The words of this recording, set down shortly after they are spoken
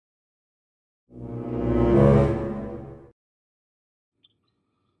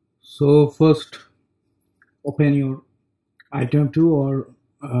So first open your item 2 or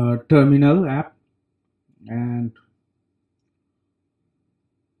terminal app and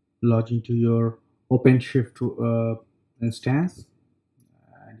log into your OpenShift instance,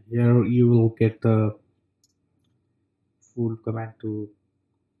 and here you will get the full command to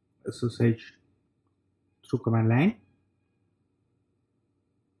SSH through command line.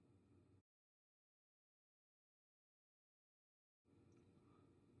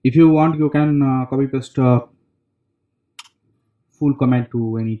 If you want, you can copy paste full command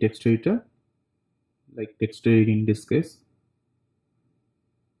to any text editor, like text editor in this case.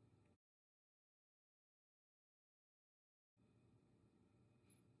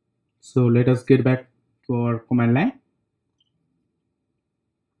 So let us get back to our command line,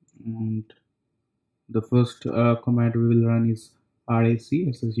 and the first command we will run is rac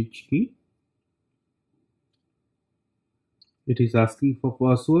SSH key. It is asking for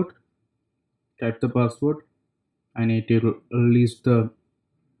password. Type the password and it will list the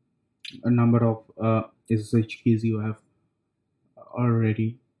number of SSH keys you have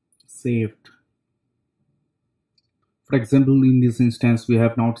already saved. For example, in this instance we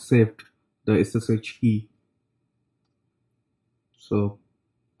have not saved the SSH key, so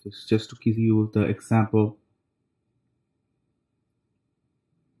this is just to give you the example.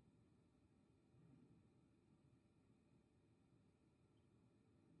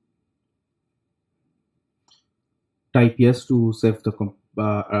 Type yes to save the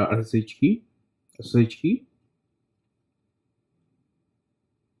SSH key.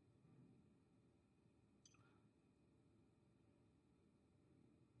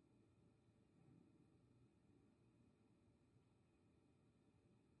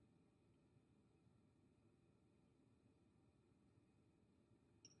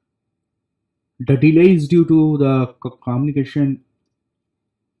 The delay is due to the communication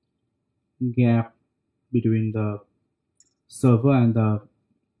gap between the server and the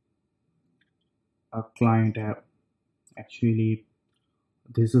client app. Actually,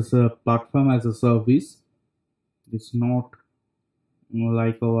 this is a platform as a service. It's not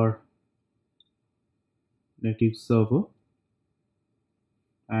like our native server.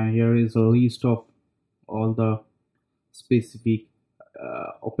 And here is a list of all the specific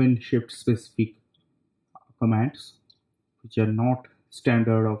OpenShift specific commands which are not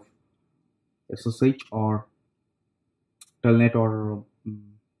standard of SSH or Telnet or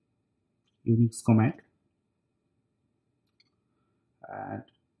Unix command. And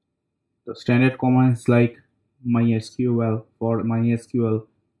the standard commands like MySQL. For MySQL,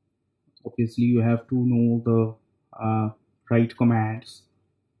 obviously you have to know the right commands.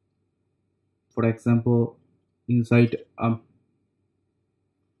 For example, inside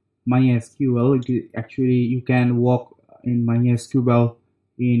MySQL, actually you can work in MySQL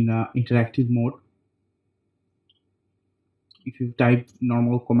in interactive mode. If you type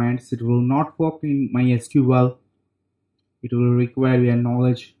normal commands, it will not work in MySQL. It will require your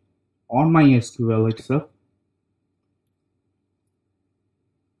knowledge on MySQL itself.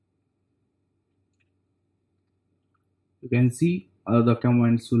 You can see the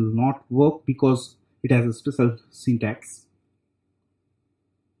commands will not work because it has a special syntax.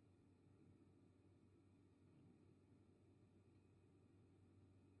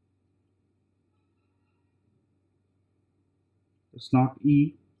 It's not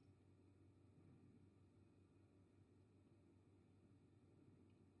E.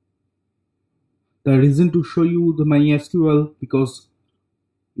 The reason to show you the MySQL, because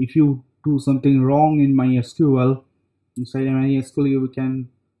if you do something wrong in MySQL, inside MySQL you can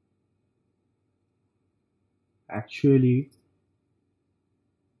actually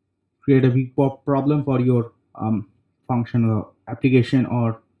create a big problem for your functional application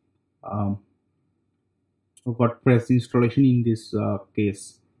or WordPress installation in this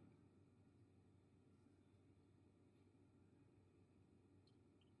case.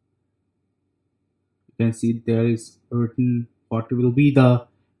 You can see there is written what will be the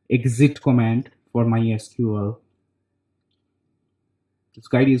exit command for MySQL. This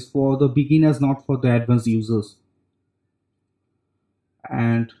guide is for the beginners, not for the advanced users.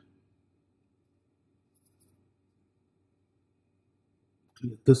 And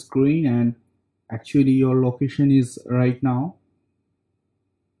clear the screen, and actually your location is right now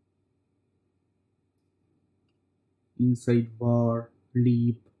inside var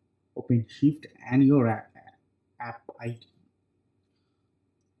lib OpenShift and your app ID.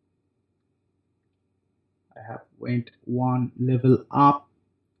 I have went one level up,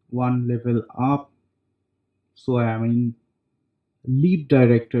 so I am in lib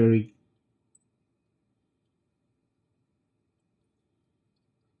directory.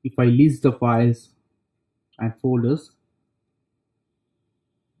 If I list the files and folders,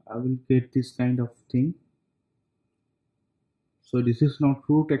 I will get this kind of thing. So this is not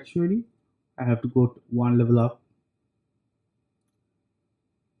root actually. I have to go one level up,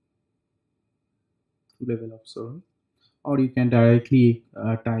 two level up, sorry. Or you can directly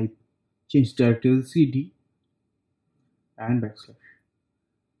type change directory cd and backslash.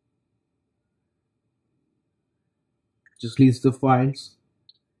 Just list the files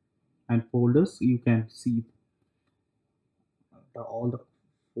and folders. You can see all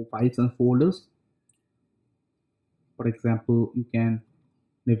the files and folders. For example, you can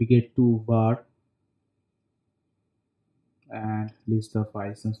navigate to var and list the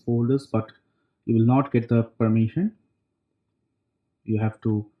files and folders, but you will not get the permission. You have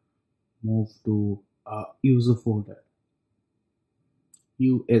to move to user folder,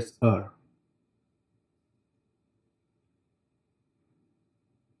 user.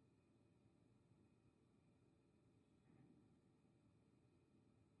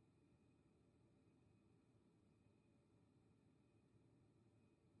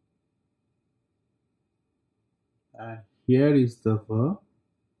 And here is the var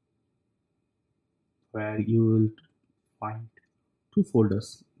where you will find two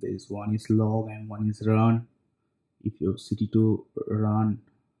folders. There is one is log and one is run. If your cd2 run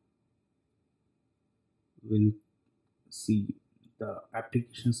will see the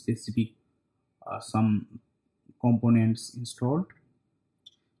application specific some components installed.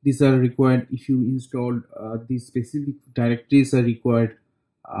 These are required if you install these specific directories are required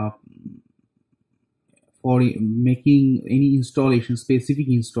for making any installation, specific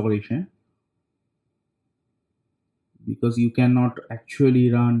installation, because you cannot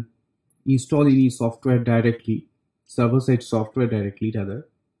actually install any software directly, server-side software directly rather.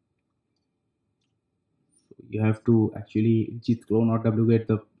 So you have to actually git clone or wget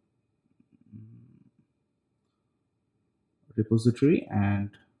the repository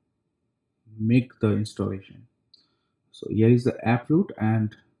and make the installation. So here is the app root,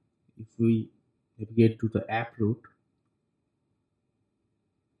 and if we navigate to the app root,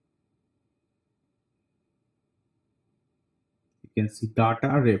 you can see data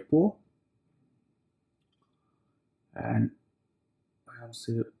repo, and I have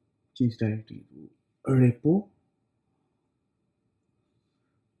changed directory to repo.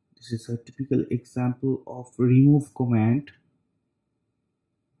 This is a typical example of remove command.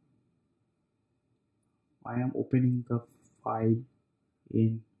 I am opening the file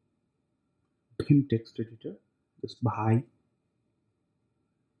in Vim text editor, just by.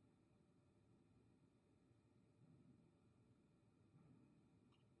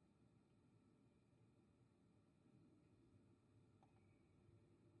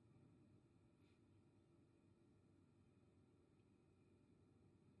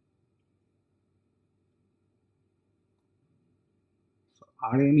 So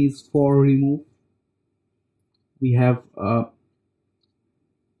RM is for remove. We have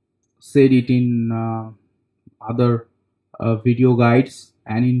said it in other video guides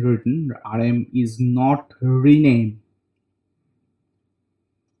and in written. RM is not rename.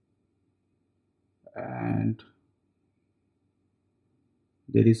 And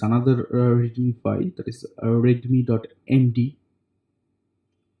there is another readme file, that is readme.md.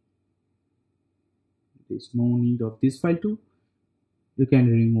 There is no need of this file too. You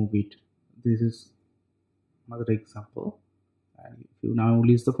can remove it. This is another example. And if you now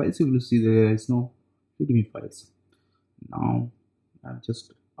list the files, you will see there is no readme files. Now I'm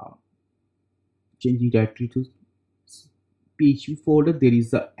just changing directory to PHP folder. There is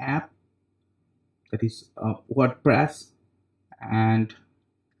the app, that is WordPress, and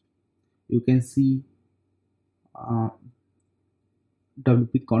you can see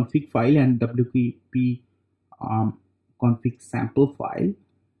wp config file and wp config sample file.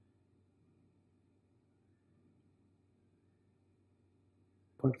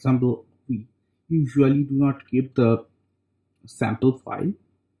 For example, we usually do not keep the sample file.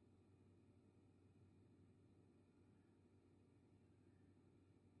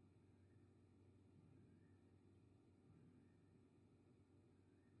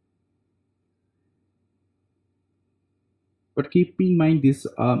 But keep in mind these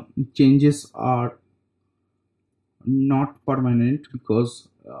changes are not permanent, because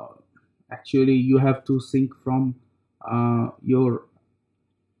actually you have to sync from your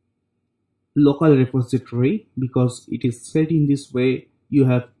local repository, because it is set in this way.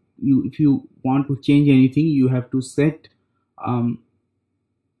 If you want to change anything, you have to set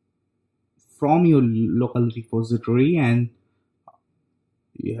from your local repository, and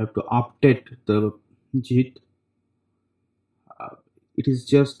you have to update the git. it is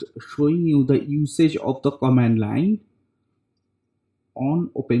just showing you the usage of the command line on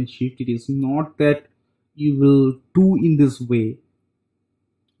OpenShift. It is not that you will do in this way.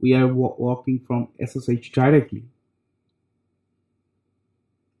 We are working from SSH directly,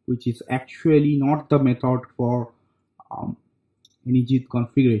 which is actually not the method for any Git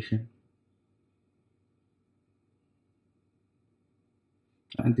configuration.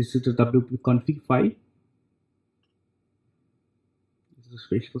 And this is the WP config file. This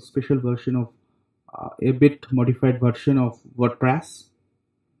is a special version of a bit modified version of WordPress.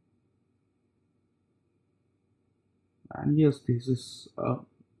 And yes, this is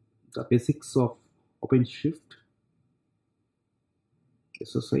the basics of OpenShift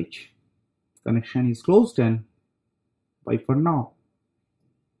SSH. Connection is closed and bye for now.